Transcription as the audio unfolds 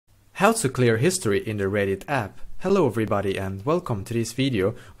How to clear history in the Reddit app. Hello everybody and welcome to this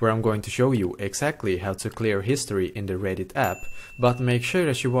video where I'm going to show you exactly how to clear history in the Reddit app, but make sure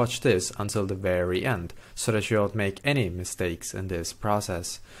that you watch this until the very end so that you don't make any mistakes in this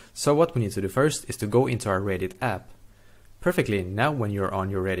process. So what we need to do first is to go into our Reddit app. Perfectly, now when you're on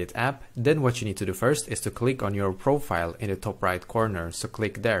your Reddit app, then what you need to do first is to click on your profile in the top right corner, so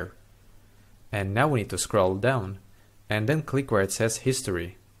click there. And now we need to scroll down and then click where it says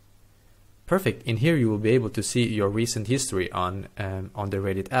history. Perfect. In here you will be able to see your recent history on the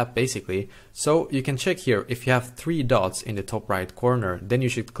Reddit app basically. So you can check here if you have three dots in the top right corner, then you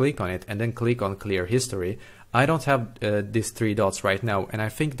should click on it and then click on clear history. I don't have these three dots right now, and I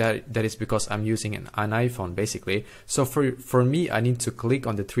think that is because I'm using an iPhone basically. So for me, I need to click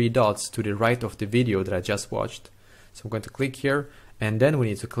on the three dots to the right of the video that I just watched. So I'm going to click here and then we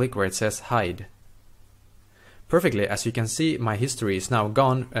need to click where it says hide. Perfectly, as you can see, my history is now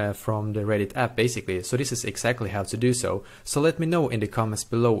gone from the Reddit app basically, so this is exactly how to do so. So let me know in the comments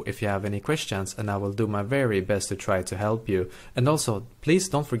below if you have any questions and I will do my very best to try to help you. And also, please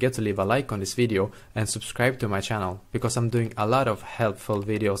don't forget to leave a like on this video and subscribe to my channel, because I'm doing a lot of helpful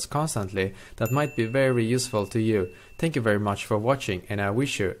videos constantly that might be very useful to you. Thank you very much for watching and I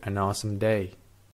wish you an awesome day.